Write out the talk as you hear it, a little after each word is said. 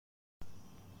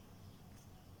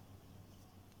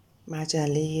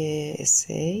مجله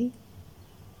ایسی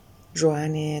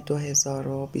جوان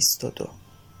 2022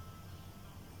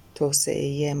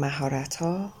 توسعه مهارت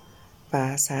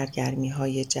و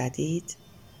سرگرمی جدید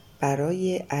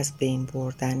برای از بین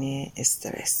بردن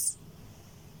استرس.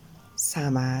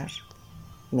 سمر،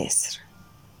 مصر.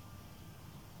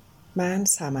 من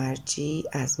سمرجی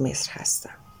از مصر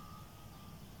هستم.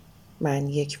 من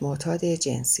یک معتاد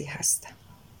جنسی هستم.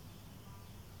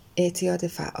 اعتیاد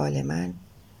فعال من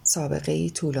سابقه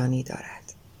طولانی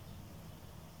دارد.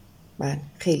 من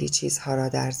خیلی چیزها را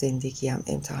در زندگیم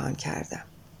امتحان کردم.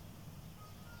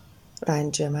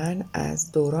 رنج من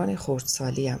از دوران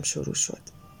خردسالیم شروع شد.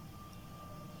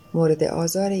 مورد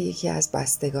آزار یکی از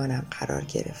بستگانم قرار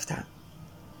گرفتم.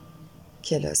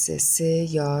 کلاس 3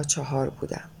 یا 4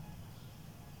 بودم.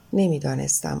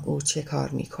 نمیدانستم او چه کار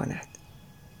می کند.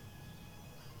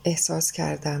 احساس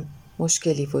کردم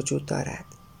مشکلی وجود دارد.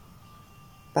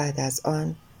 بعد از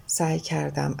آن سعی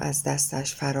کردم از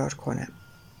دستش فرار کنم.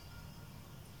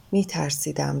 می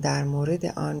ترسیدم در مورد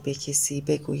آن به کسی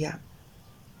بگویم.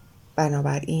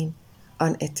 بنابراین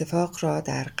آن اتفاق را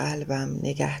در قلبم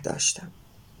نگه داشتم.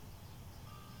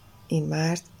 این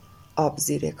مرد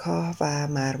آبزیر کاه و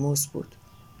مرموز بود.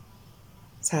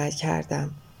 سعی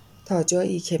کردم تا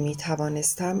جایی که می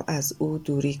توانستم از او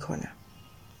دوری کنم.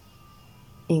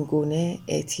 این گونه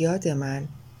اعتیاد من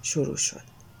شروع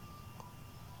شد.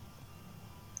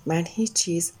 من هیچ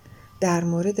چیز در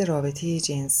مورد رابطه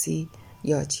جنسی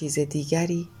یا چیز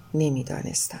دیگری نمی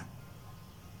دانستم.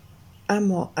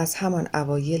 اما از همان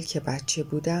اوایل که بچه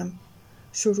بودم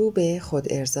شروع به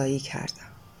خود ارضایی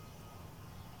کردم.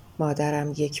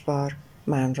 مادرم یک بار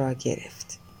من را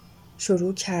گرفت.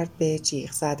 شروع کرد به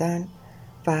جیغ زدن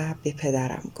و به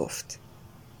پدرم گفت.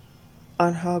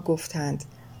 آنها گفتند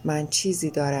من چیزی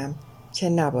دارم که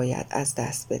نباید از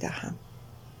دست بدهم.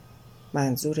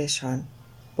 منظورشان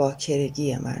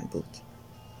باکرگی من بود.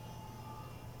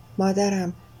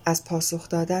 مادرم از پاسخ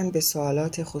دادن به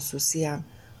سوالات خصوصیم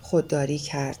خودداری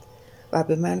کرد و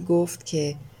به من گفت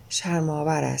که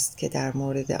شرم‌آور است که در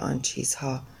مورد آن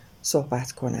چیزها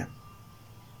صحبت کنم.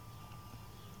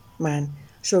 من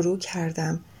شروع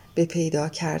کردم به پیدا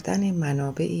کردن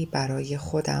منابعی برای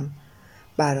خودم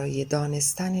برای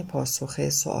دانستن پاسخ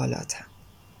سوالاتم.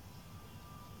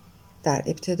 در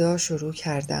ابتدا شروع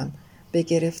کردم به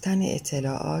گرفتن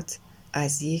اطلاعات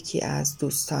از یکی از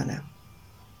دوستانم.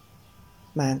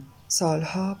 من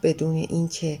سالها بدون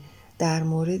اینکه در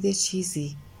مورد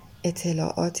چیزی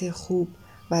اطلاعات خوب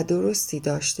و درستی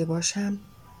داشته باشم،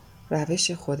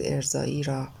 روش خود ارضایی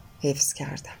را حفظ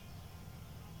کردم.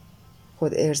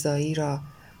 خود ارضایی را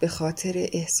به خاطر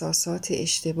احساسات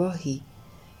اشتباهی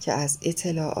که از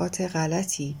اطلاعات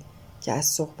غلطی که از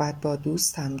صحبت با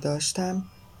دوستم داشتم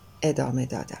ادامه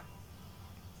دادم.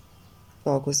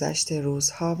 با گذشت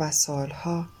روزها و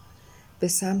سالها به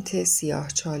سمت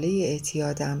سیاهچاله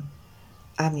اعتیادم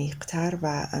عمیق‌تر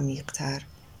و عمیق‌تر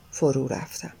فرو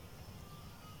رفتم.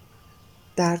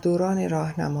 در دوران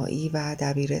راهنمایی و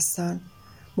دبیرستان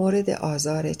مورد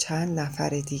آزار چند نفر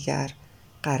دیگر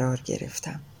قرار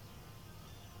گرفتم.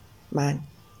 من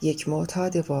یک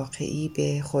معتاد واقعی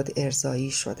به خود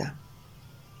ارضایی شدم.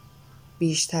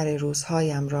 بیشتر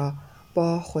روزهایم را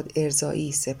با خود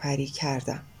ارضایی سپری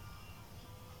کردم.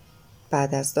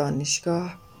 بعد از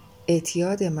دانشگاه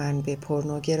اعتیاد من به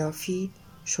پورنوگرافی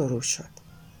شروع شد.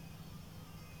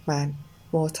 من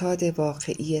معتاد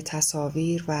واقعی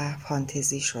تصاویر و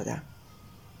فانتزی شدم.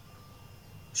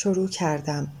 شروع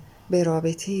کردم به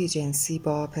رابطه جنسی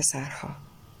با پسرها.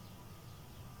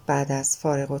 بعد از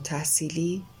فارغ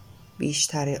التحصیلی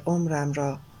بیشتر عمرم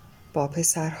را با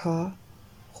پسرها،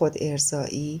 خود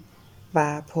ارضایی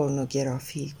و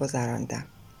پورنوگرافی گذراندم.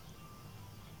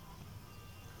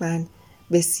 من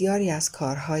بسیاری از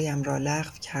کارهایم را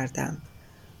لغو کردم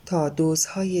تا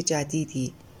دوزهای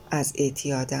جدیدی از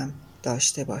اعتیادم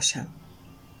داشته باشم.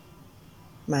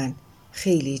 من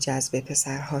خیلی جذب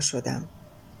پسرها شدم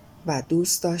و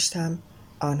دوست داشتم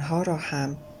آنها را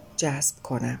هم جذب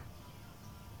کنم.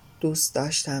 دوست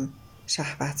داشتم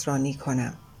شهوترانی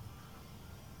کنم.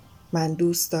 من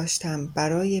دوست داشتم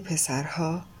برای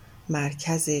پسرها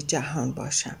مرکز جهان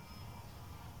باشم.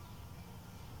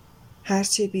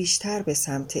 هرچه بیشتر به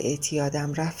سمت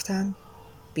اعتیادم رفتم،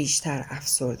 بیشتر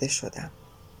افسرده شدم.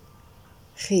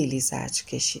 خیلی زجر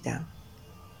کشیدم.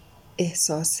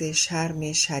 احساس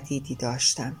شرم شدیدی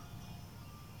داشتم.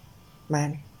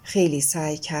 من خیلی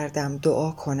سعی کردم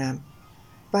دعا کنم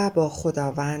و با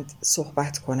خداوند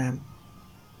صحبت کنم.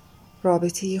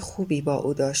 رابطه خوبی با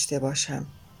او داشته باشم.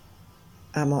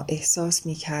 اما احساس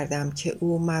می کردم که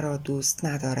او مرا دوست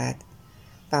ندارد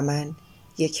و من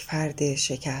یک فرد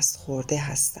شکست خورده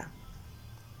هستم.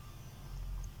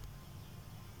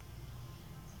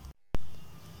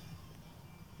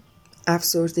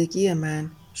 افسردگی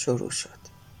من شروع شد.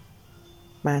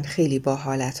 من خیلی با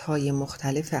حالتهای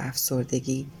مختلف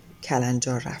افسردگی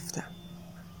کلنجار رفتم.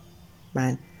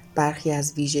 من برخی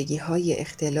از ویژگی‌های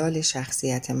اختلال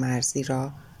شخصیت مرزی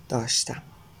را داشتم.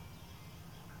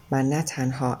 من نه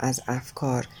تنها از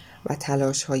افکار و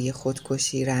تلاش‌های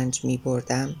خودکشی رنج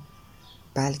می‌بردم،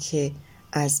 بلکه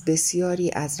از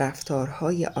بسیاری از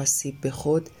رفتارهای آسیب به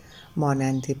خود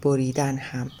مانند بریدن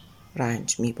هم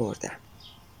رنج می‌بردم.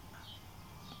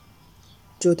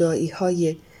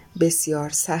 جدایی‌های بسیار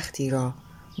سختی را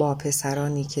با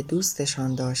پسرانی که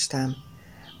دوستشان داشتم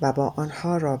و با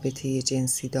آنها رابطه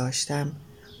جنسی داشتم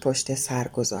پشت سر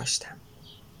گذاشتم.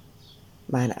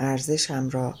 من ارزشم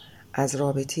را از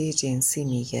رابطه جنسی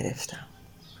می گرفتم.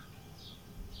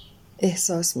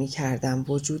 احساس می کردم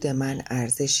وجود من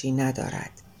ارزشی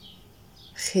ندارد.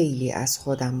 خیلی از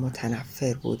خودم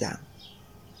متنفر بودم.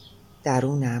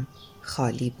 درونم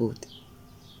خالی بود.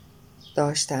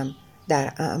 داشتم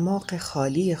در اعماق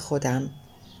خالی خودم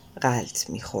غلط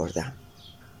می خوردم.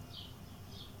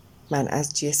 من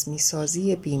از جسمی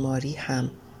سازی بیماری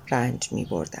هم رنج می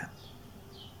بردم.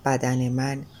 بدن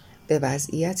من به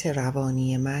وضعیت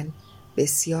روانی من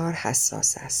بسیار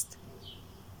حساس است.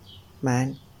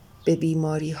 من به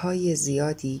بیماری‌های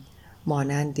زیادی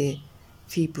مانند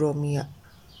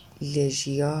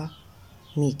فیبرومیالژیا،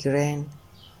 میگرن،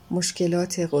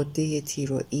 مشکلات غده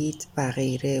تیروئید و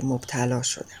غیره مبتلا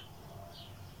شدم.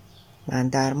 من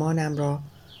درمانم را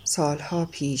سالها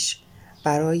پیش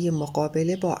برای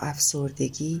مقابله با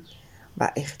افسردگی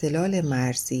و اختلال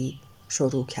مرزی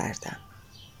شروع کردم.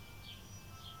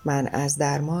 من از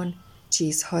درمان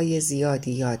چیزهای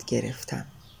زیادی یاد گرفتم.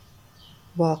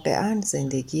 واقعاً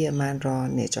زندگی من را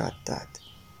نجات داد.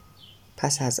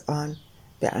 پس از آن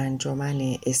به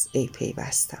انجمن ایسی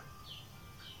پیوستم.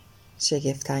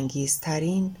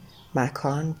 شگفت‌انگیزترین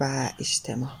مکان و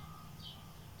اجتماع.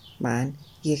 من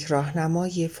یک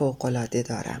راهنمای فوق‌العاده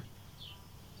دارم.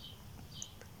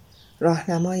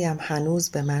 راهنمایم هنوز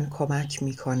به من کمک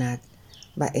می کند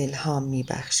و الهام می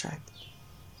بخشد.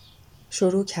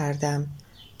 شروع کردم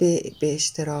به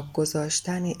اشتراک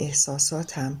گذاشتن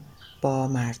احساساتم با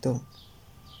مردم.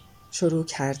 شروع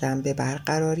کردم به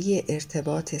برقراری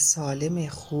ارتباط سالم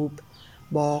خوب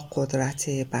با قدرت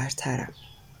برترم.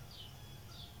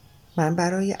 من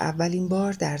برای اولین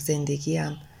بار در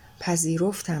زندگیم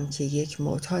پذیرفتم که یک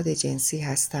معتاد جنسی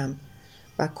هستم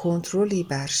و کنترلی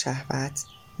بر شهوت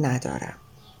ندارم.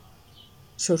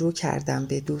 شروع کردم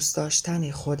به دوست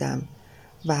داشتن خودم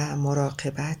و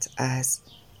مراقبت از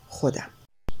خودم.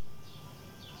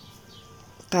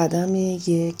 قدم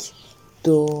 1،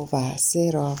 2 و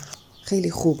 3 را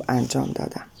خیلی خوب انجام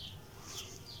دادم.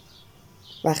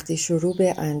 وقتی شروع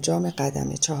به انجام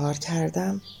قدم 4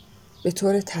 کردم، به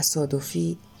طور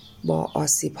تصادفی با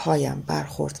آسیب‌هایم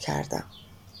برخورد کردم.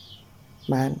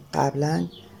 من قبلاً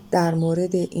در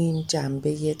مورد این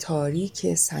جنبه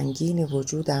تاریک سنگین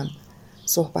وجودم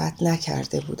صحبت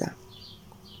نکرده بودم.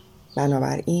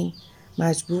 بنابراین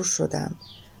مجبور شدم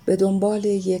به دنبال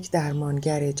یک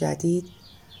درمانگر جدید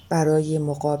برای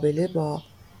مقابله با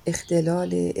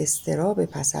اختلال اضطراب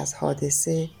پس از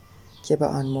حادثه که به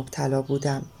آن مبتلا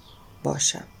بودم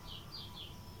باشم.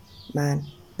 من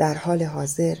در حال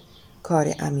حاضر کار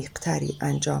عمیق‌تری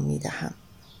انجام می دهم.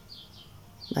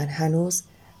 من هنوز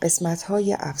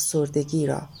قسمت‌های افسردگی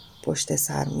را پشت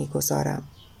سر می گذارم،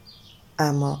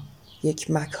 اما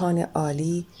یک مکان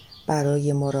عالی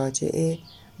برای مراجعه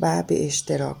و به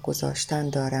اشتراک گذاشتن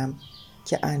دارم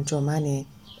که انجمن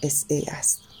ایسی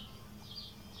است.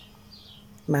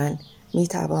 من می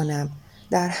توانم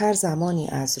در هر زمانی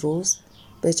از روز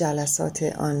به جلسات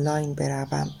آنلاین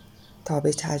بروم تا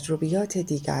به تجربیات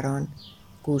دیگران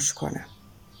گوش کنم.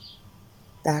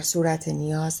 در صورت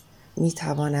نیاز می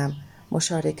توانم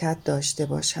مشارکت داشته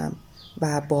باشم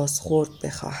و بازخورد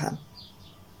بخواهم.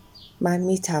 من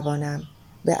می توانم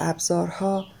به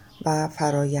ابزارها و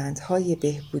فرایندهای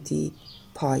بهبودی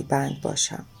پایبند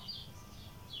باشم.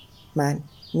 من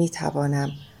می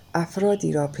توانم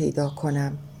افرادی را پیدا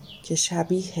کنم که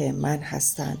شبیه من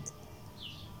هستند.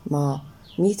 ما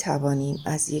می توانیم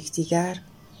از یکدیگر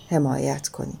حمایت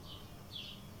کنیم.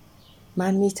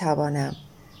 من می توانم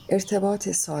ارتباط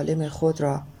سالم خود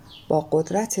را با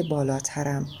قدرت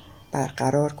بالاترم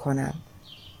برقرار کنم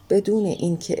بدون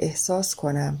اینکه احساس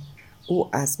کنم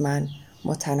او از من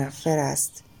متنفر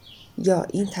است یا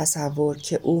این تصور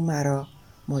که او مرا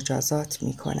مجازات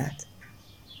می کند.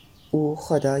 او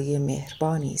خدای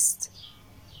مهربانی است.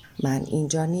 من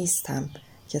اینجا نیستم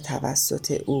که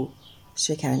توسط او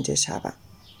شکنجه شوم.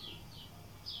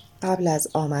 قبل از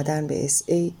آمدن به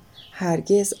ایسی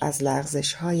هرگز از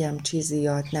لغزش‌هایم چیزی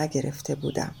یاد نگرفته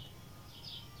بودم.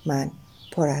 من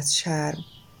پر از شرم،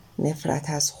 نفرت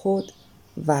از خود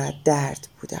و درد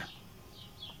بودم.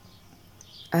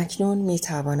 اکنون می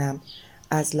توانم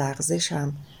از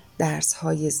لغزشم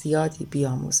درس‌های زیادی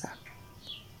بیاموزم.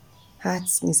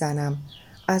 حدس می زنم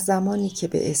از زمانی که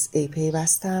به اسی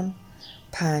پیوستم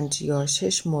 5 یا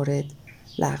 6 مورد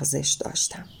لغزش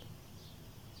داشتم.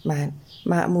 من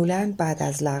معمولاً بعد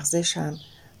از لغزشم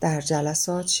در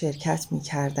جلسات شرکت می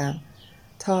کردم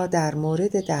تا در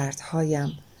مورد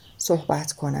دردهایم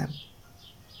صحبت کنم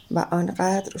و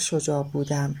آنقدر شجاع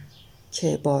بودم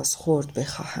که بازخورد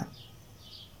بخواهم.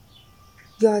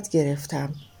 یاد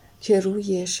گرفتم که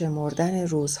روی شمردن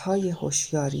روزهای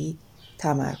هوشیاری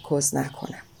تمرکز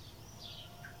نکنم.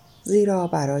 زیرا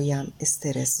برایم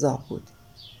استرس‌زا بود.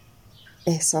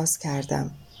 احساس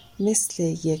کردم مثل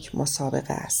یک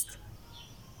مسابقه است.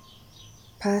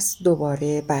 پس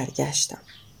دوباره برگشتم.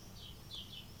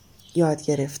 یاد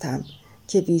گرفتم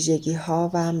که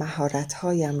ویژگی‌ها و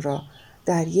مهارت‌هایم را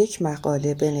در یک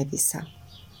مقاله بنویسم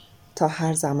تا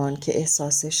هر زمان که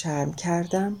احساس شرم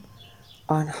کردم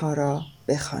آنها را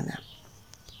بخوانم.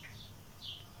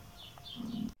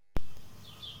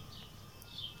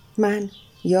 من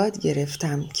یاد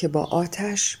گرفتم که با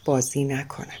آتش بازی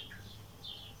نکنم.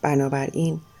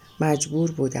 بنابراین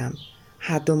مجبور بودم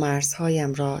حد و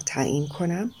مرزهایم را تعیین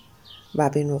کنم و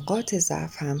به نقاط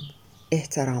ضعفم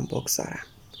احترام بگذارم،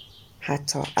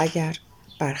 حتی اگر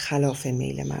برخلاف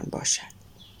میل من باشد.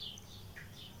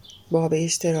 با به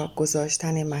اشتراک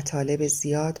گذاشتن مطالب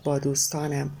زیاد با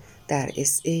دوستانم در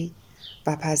اسی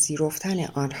و پذیرفتن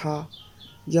آنها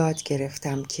یاد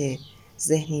گرفتم که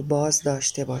ذهنی باز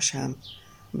داشته باشم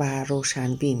و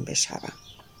روشنبین بشوم.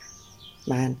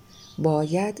 من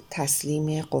باید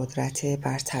تسلیم قدرت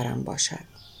برترم باشد.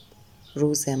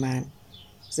 روز من،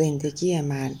 زندگی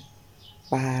من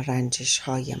و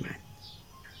رنجش‌های من.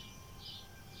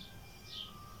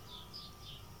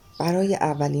 برای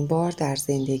اولین بار در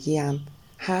زندگیم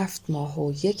 7 ماه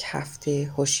و 1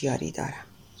 هفته هوشیاری دارم.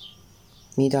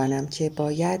 می‌دانم که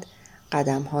باید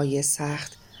قدم‌های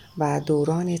سخت و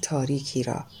دوران تاریکی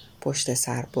را پشت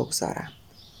سر بگذارم.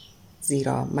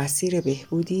 زیرا مسیر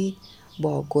بهبودی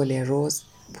با گل رز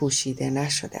پوشیده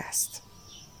نشده است.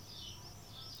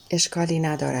 اشکالی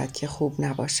ندارد که خوب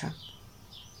نباشم.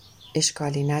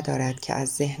 اشکالی ندارد که از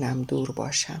ذهنم دور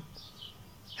باشم.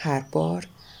 هر بار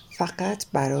فقط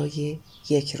برای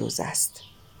 1 روز است.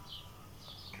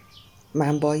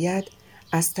 من باید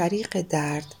از طریق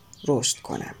درد رشد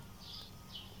کنم.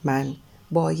 من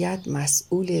باید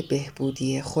مسئول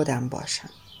بهبودی خودم باشم.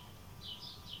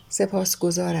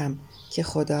 سپاسگزارم که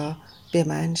خدا به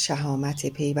من شهامت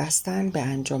پیوستن به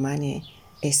انجمن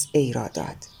اسی را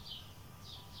داد.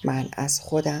 من از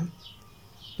خودم،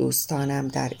 دوستانم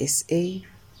در اسی،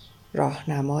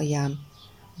 راهنمایم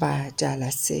و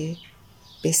جلسه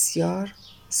بسیار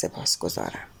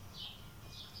سپاسگزارم.